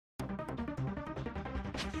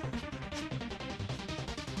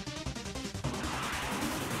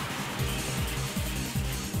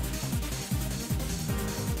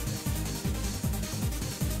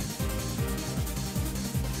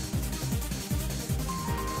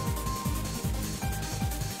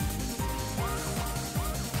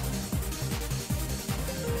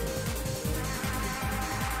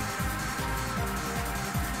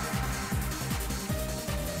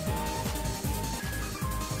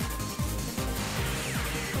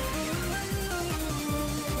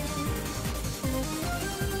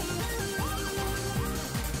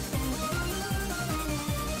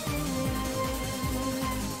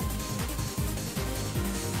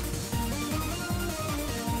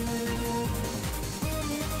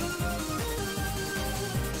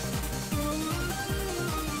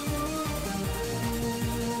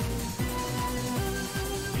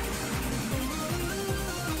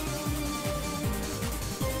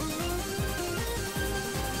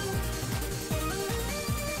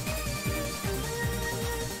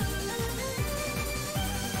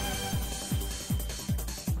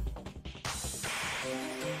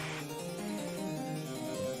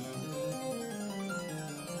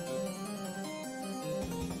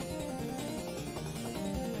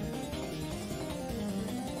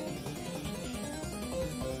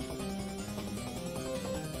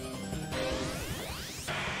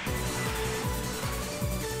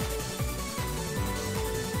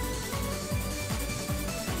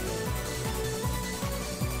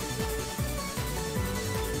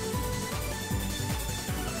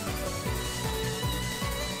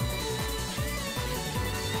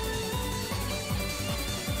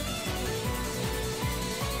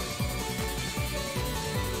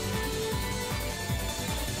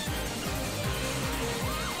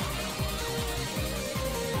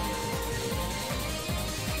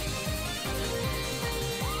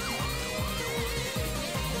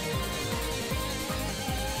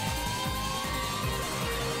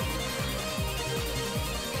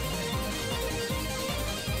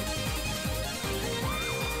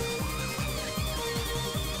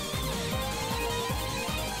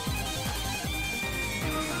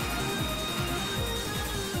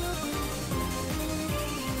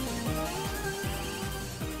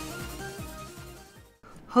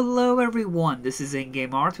Hello everyone, this is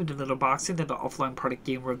In-Game Arts with another boxing and the offline product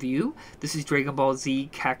game review. This is Dragon Ball Z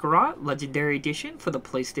Kakarot Legendary Edition for the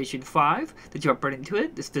PlayStation 5. To jump right into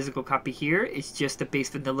it, this physical copy here is just the base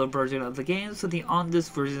vanilla version of the game, so the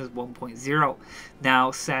on-disc version is 1.0.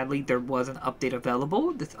 Now, sadly, there was an update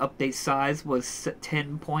available. This update size was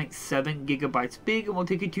 10.7 gigabytes big, and we'll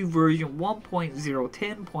take it to version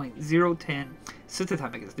 1.010.010 since the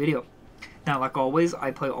time of this video. Now, like always, I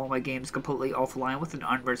play all my games completely offline with an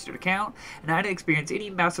unregistered account, and I didn't experience any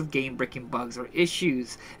massive game-breaking bugs or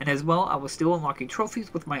issues. And as well, I was still unlocking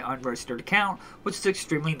trophies with my unregistered account, which is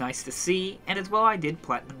extremely nice to see. And as well, I did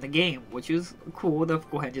platinum the game, which is cool to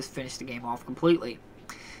go ahead and just finish the game off completely.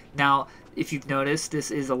 Now, if you've noticed,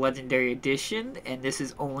 this is a Legendary Edition, and this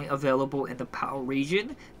is only available in the PAL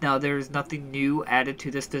region. Now, there's nothing new added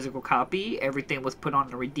to this physical copy. Everything was put on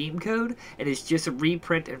the redeem code. It is just a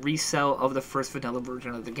reprint and resell of the first vanilla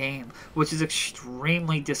version of the game, which is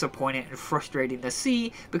extremely disappointing and frustrating to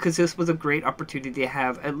see, because this was a great opportunity to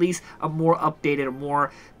have at least a more updated, a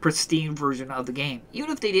more pristine version of the game.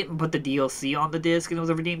 Even if they didn't put the DLC on the disc and it was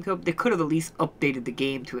a redeem code, they could have at least updated the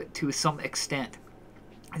game to some extent.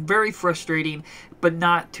 Very frustrating, but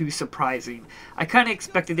not too surprising. I kind of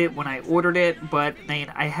expected it when I ordered it, but man,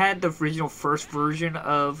 I had the original first version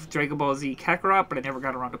of Dragon Ball Z Kakarot, but I never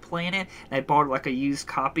got around to playing it. And I bought like a used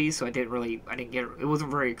copy, so I didn't get it wasn't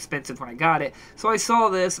very expensive when I got it. So I saw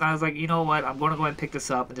this and I was like, you know what, I'm going to go ahead and pick this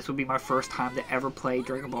up, and this will be my first time to ever play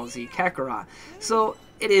Dragon Ball Z Kakarot. So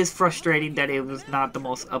it is frustrating that it was not the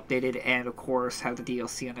most updated and, of course, have the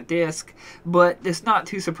DLC on the disc. But it's not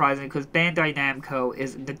too surprising because Bandai Namco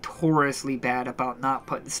is notoriously bad about not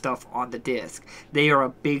putting stuff on the disc. They are a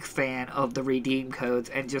big fan of the redeem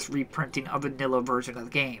codes and just reprinting a vanilla version of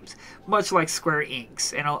the games. Much like Square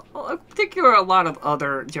Enix and in particular a lot of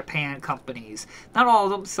other Japan companies. Not all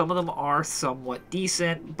of them, some of them are somewhat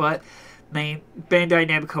decent, but Bandai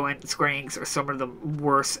Namco and Square Enix are some of the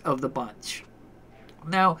worst of the bunch.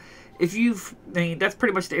 Now, that's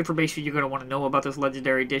pretty much the information you're going to want to know about this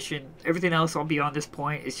Legendary Edition. Everything else on beyond this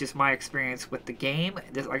point is just my experience with the game.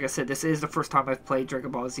 Like I said, this is the first time I've played Dragon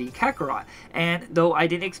Ball Z Kakarot. And though I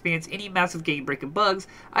didn't experience any massive game-breaking bugs,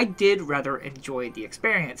 I did rather enjoy the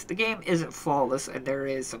experience. The game isn't flawless and there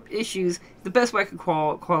is some issues. The best way I could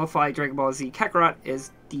qualify Dragon Ball Z Kakarot is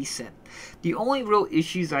decent. The only real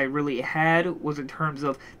issues I really had was in terms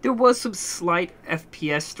of there was some slight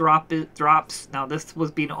FPS drops. Now this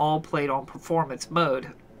was being all played on performance mode.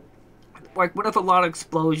 Like with a lot of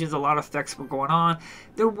explosions, a lot of effects were going on,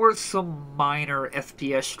 there were some minor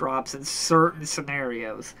FPS drops in certain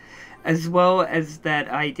scenarios. As well as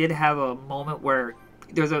that I did have a moment where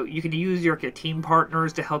you can use your team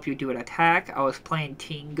partners to help you do an attack. I was playing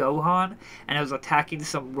Team Gohan, and I was attacking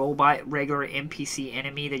some regular NPC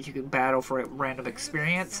enemy that you can battle for a random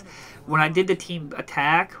experience. When I did the team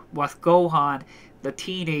attack with Gohan, the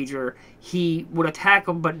teenager, he would attack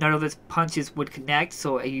him, but none of his punches would connect,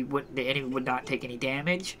 so the enemy would not take any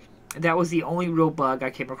damage. That was the only real bug I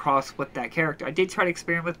came across with that character. I did try to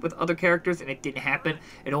experiment with other characters, and it didn't happen.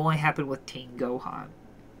 It only happened with Team Gohan.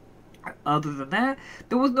 Other than that,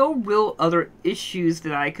 there was no real other issues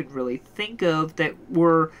that I could really think of that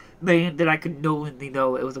I could knowingly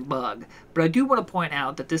know it was a bug. But I do want to point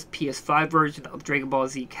out that this PS5 version of Dragon Ball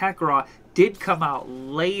Z Kakarot did come out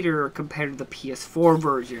later compared to the PS4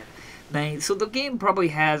 version. So the game probably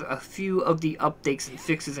has a few of the updates and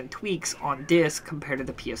fixes and tweaks on disc compared to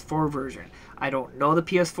the PS4 version. I don't know the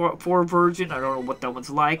PS4 version, I don't know what that one's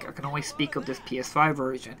like, I can only speak of this PS5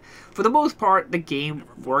 version. For the most part, the game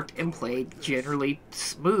worked and played generally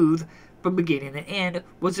smooth from beginning to end,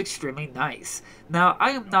 was extremely nice. Now,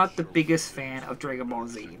 I am not the biggest fan of Dragon Ball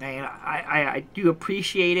Z. I do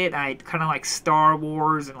appreciate it. I kind of like Star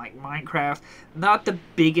Wars and like Minecraft. Not the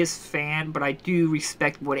biggest fan, but I do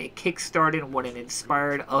respect what it kickstarted and what it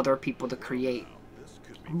inspired other people to create.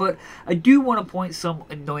 But I do want to point some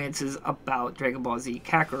annoyances about Dragon Ball Z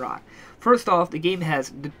Kakarot. First off, the game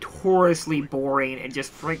has notoriously boring and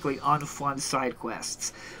just frankly unfun side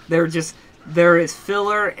quests. There is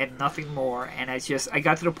filler and nothing more, and I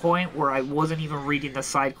got to the point where I wasn't even reading the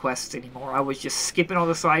side quests anymore. I was just skipping all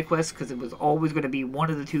the side quests because it was always going to be one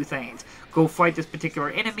of the two things. Go fight this particular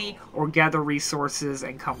enemy or gather resources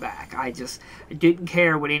and come back. I didn't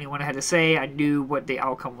care what anyone had to say. I knew what the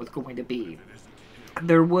outcome was going to be.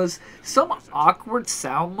 There was some awkward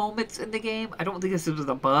sound moments in the game. I don't think this was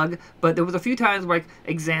a bug, but there was a few times, like,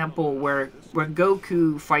 example, where when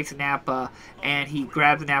Goku fights Nappa, and he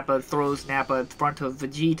grabs Nappa, throws Nappa in front of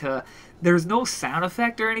Vegeta, there's no sound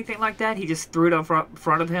effect or anything like that. He just threw it in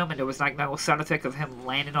front of him, and there was like no sound effect of him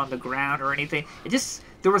landing on the ground or anything.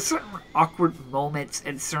 there were certain awkward moments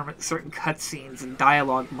and certain cutscenes and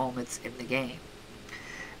dialogue moments in the game.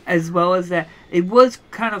 As well as that, it was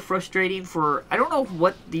kind of frustrating for, I don't know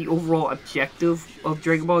what the overall objective of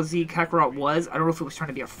Dragon Ball Z Kakarot was. I don't know if it was trying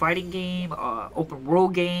to be a fighting game, open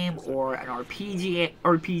world game, or an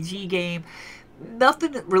RPG game.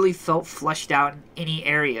 Nothing really felt fleshed out in any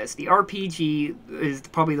areas. The RPG is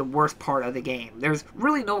probably the worst part of the game. There's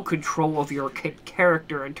really no control of your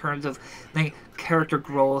character in terms of the character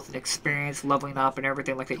growth and experience, leveling up, and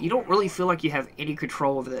everything like that. You don't really feel like you have any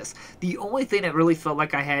control of this. The only thing that really felt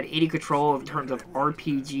like I had any control in terms of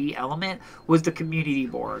RPG element was the community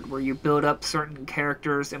board, where you build up certain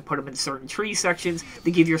characters and put them in certain tree sections to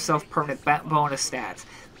give yourself permanent bonus stats.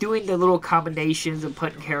 Doing the little combinations and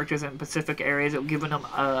putting characters in specific areas, and giving them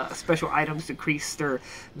special items to increase their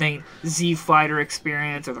Z fighter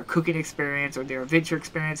experience, or their cooking experience, or their adventure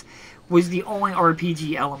experience, was the only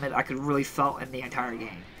RPG element I could really felt in the entire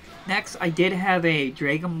game. Next, I did have a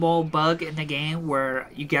Dragon Ball bug in the game where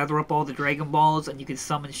you gather up all the Dragon Balls and you can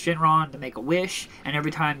summon Shenron to make a wish, and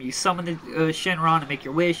every time you summon the Shenron to make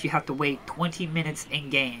your wish, you have to wait 20 minutes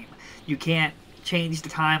in-game. You can't change the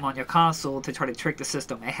time on your console to try to trick the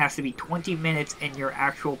system. It has to be 20 minutes in your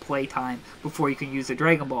actual playtime before you can use the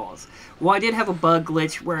Dragon Balls. Well, I did have a bug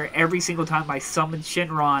glitch where every single time I summoned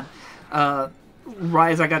Shenron,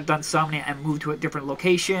 right as I got done summoning and moved to a different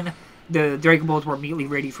location, the Dragon Balls were immediately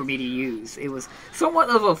ready for me to use. It was somewhat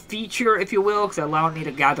of a feature, if you will, because it allowed me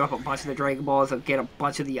to gather up a bunch of the Dragon Balls and get a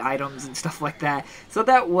bunch of the items and stuff like that. So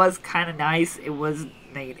that was kind of nice. It wasn't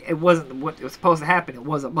what it was supposed to happen. It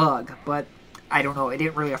was a bug, but I don't know, it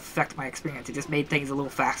didn't really affect my experience. It just made things a little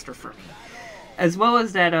faster for me. As well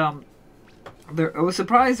as that, I was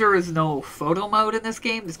surprised there was no photo mode in this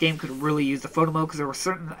game. This game could really use the photo mode because there were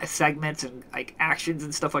certain segments and like actions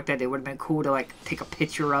and stuff like that that would have been cool to like take a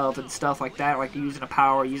picture of and stuff like that, like using a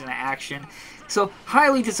power, using an action. So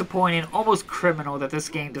highly disappointing, almost criminal that this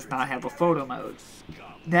game does not have a photo mode.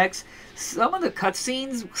 Next, some of the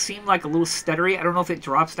cutscenes seem like a little stuttery. I don't know if it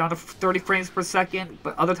drops down to 30 frames per second,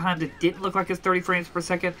 but other times it didn't look like it's 30 frames per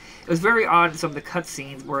second. It was very odd in some of the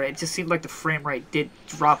cutscenes where it just seemed like the frame rate did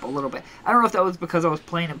drop a little bit. I don't know if that was because I was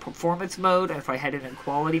playing in performance mode, and if I had it in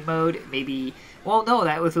quality mode, maybe... Well, no,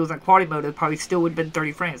 that if it was in quality mode, it probably still would have been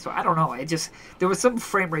 30 frames. So I don't know. There was some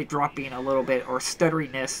frame rate dropping a little bit, or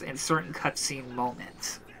stutteriness in certain cutscene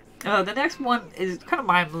moments. The next one is kind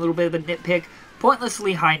of a little bit of a nitpick.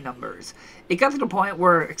 Pointlessly high numbers. It got to the point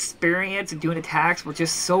where experience and doing attacks were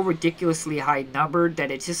just so ridiculously high numbered that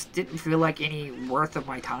it just didn't feel like any worth of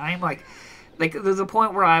my time. Like there's a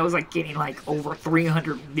point where I was like getting like over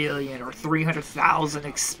 300 million or 300,000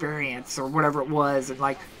 experience or whatever it was, and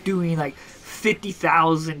like doing like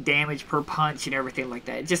 50,000 damage per punch and everything like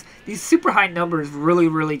that. It just, these super high numbers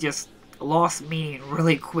really just lost meaning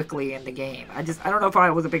really quickly in the game. I don't know if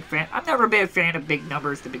I was a big fan. I've never been a fan of big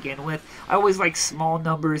numbers to begin with. I always like small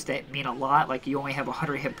numbers that mean a lot, like you only have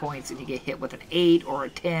 100 hit points and you get hit with an 8 or a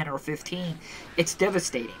 10 or 15. It's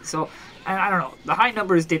devastating. So, I don't know. The high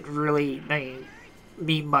numbers didn't really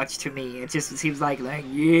mean much to me. It just seems like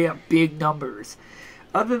yeah, big numbers.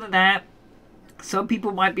 Other than that, some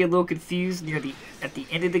people might be a little confused at the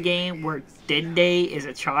end of the game where Dende is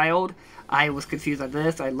a child. I was confused on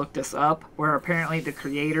this. I looked this up, where apparently the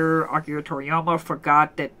creator, Akira Toriyama,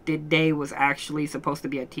 forgot that Dende was actually supposed to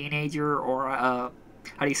be a teenager or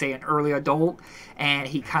an early adult, and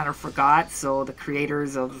he kind of forgot, so the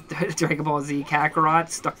creators of Dragon Ball Z Kakarot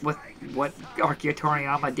stuck with what Akira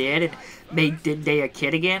Toriyama did and made Dende a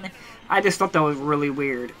kid again. I just thought that was really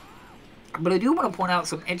weird. But I do want to point out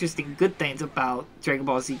some interesting good things about Dragon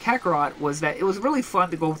Ball Z Kakarot was that it was really fun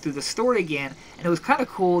to go through the story again, and it was kind of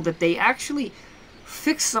cool that they actually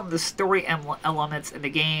fixed some of the story elements in the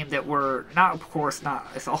game that were not, of course, not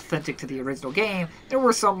as authentic to the original game. There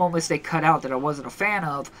were some moments they cut out that I wasn't a fan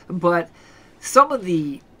of, but some of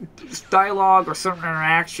the dialogue or certain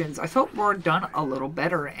interactions I felt were done a little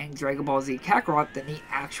better in Dragon Ball Z Kakarot than the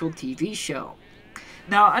actual TV show.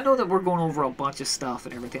 Now, I know that we're going over a bunch of stuff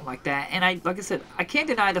and everything like that, and like I said, I can't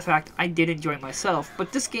deny the fact I did enjoy myself,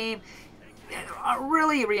 but this game,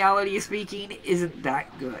 really, reality speaking, isn't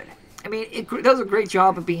that good. I mean, it does a great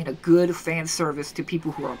job of being a good fan service to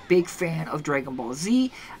people who are a big fan of Dragon Ball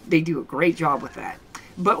Z. They do a great job with that.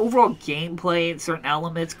 But overall gameplay and certain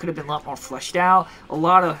elements could have been a lot more fleshed out. A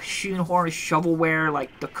lot of shoehorn shovelware,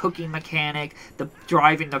 like the cooking mechanic, the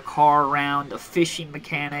driving the car around, the fishing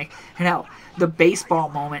mechanic, and hell, the baseball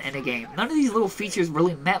moment in the game. None of these little features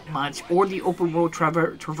really meant much, or the open world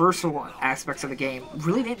traversal aspects of the game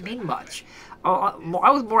really didn't mean much.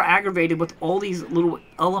 I was more aggravated with all these little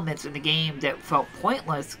elements in the game that felt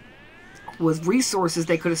pointless, was resources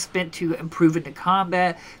they could have spent to improving the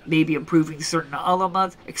combat, maybe improving certain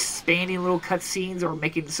elements, expanding little cutscenes, or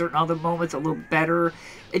making certain other moments a little better.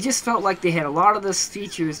 It just felt like they had a lot of those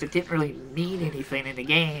features that didn't really mean anything in the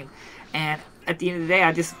game, and at the end of the day,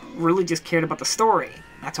 I just really just cared about the story.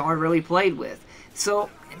 That's all I really played with. So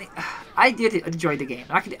I did enjoy the game.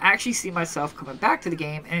 I could actually see myself coming back to the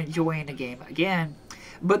game and enjoying the game again.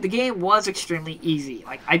 But the game was extremely easy.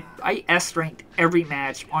 Like, I S-ranked every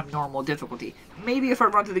match on normal difficulty. Maybe if I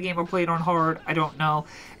run through the game or play it on hard, I don't know.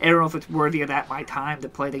 I don't know if it's worthy of my time to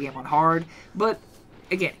play the game on hard. But,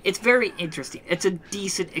 again, it's very interesting. It's a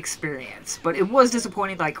decent experience. But it was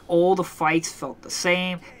disappointing. Like, all the fights felt the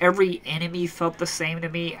same. Every enemy felt the same to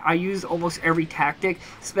me. I used almost every tactic,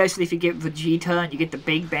 especially if you get Vegeta and you get the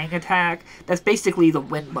Big Bang attack. That's basically the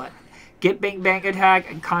win button. Get Big Bang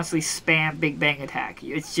attack and constantly spam Big Bang attack.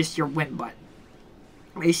 It's just your win button.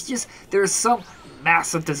 It's just, there's some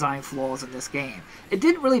massive design flaws in this game. It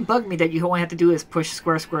didn't really bug me that you only have to do is push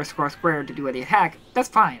square, square, square, square to do any attack. That's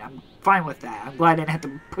fine. I'm fine with that. I'm glad I didn't have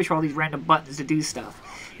to push all these random buttons to do stuff.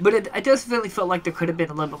 But it does really feel like there could have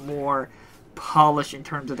been a little bit more polish in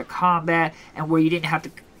terms of the combat, and where you didn't have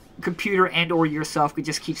to computer and or yourself could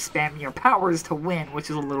just keep spamming your powers to win,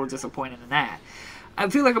 which is a little disappointing in that. I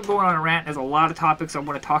feel like I'm going on a rant. There's a lot of topics I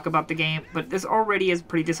want to talk about the game, but this already is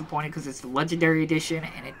pretty disappointing because it's the Legendary Edition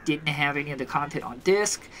and it didn't have any of the content on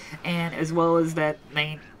disc, and as well as that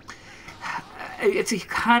it's a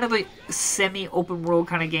kind of a semi-open world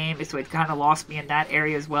kind of game, so it kind of lost me in that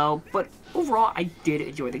area as well. But overall, I did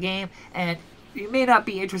enjoy the game, and you may not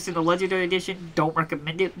be interested in the Legendary Edition, don't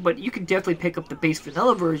recommend it, but you can definitely pick up the base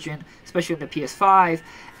vanilla version, especially on the PS5,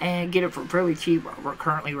 and get it for fairly cheap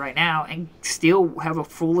currently right now, and still have a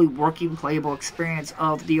fully working, playable experience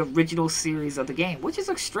of the original series of the game, which is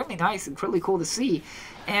extremely nice and really cool to see.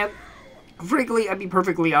 And frankly, I'll be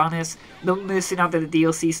perfectly honest, the missing out of the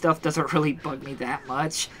DLC stuff doesn't really bug me that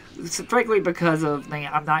much. Frankly, because of,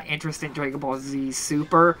 I'm not interested in Dragon Ball Z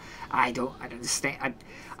Super. I don't understand.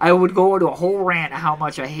 I would go into a whole rant of how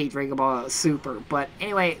much I hate Dragon Ball Super. But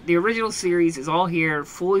anyway, the original series is all here,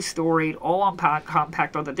 fully storied, all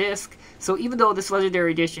compact on the disc. So even though this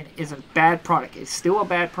Legendary Edition is a bad product, it's still a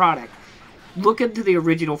bad product. Look into the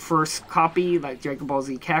original first copy, like Dragon Ball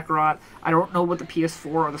Z Kakarot. I don't know what the PS4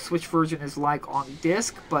 or the Switch version is like on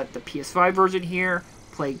disc, but the PS5 version here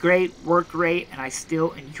played great, worked great, and I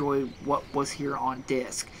still enjoyed what was here on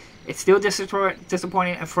disc. It's still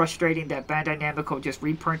disappointing and frustrating that Bandai Namco just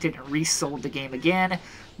reprinted and resold the game again,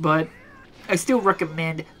 but I still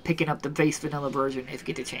recommend picking up the base vanilla version if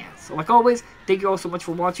you get the chance. So like always, thank you all so much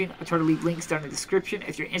for watching. I'll try to leave links down in the description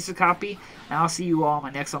if you're interested in copy, and I'll see you all in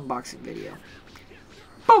my next unboxing video.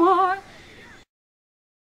 Bye-bye!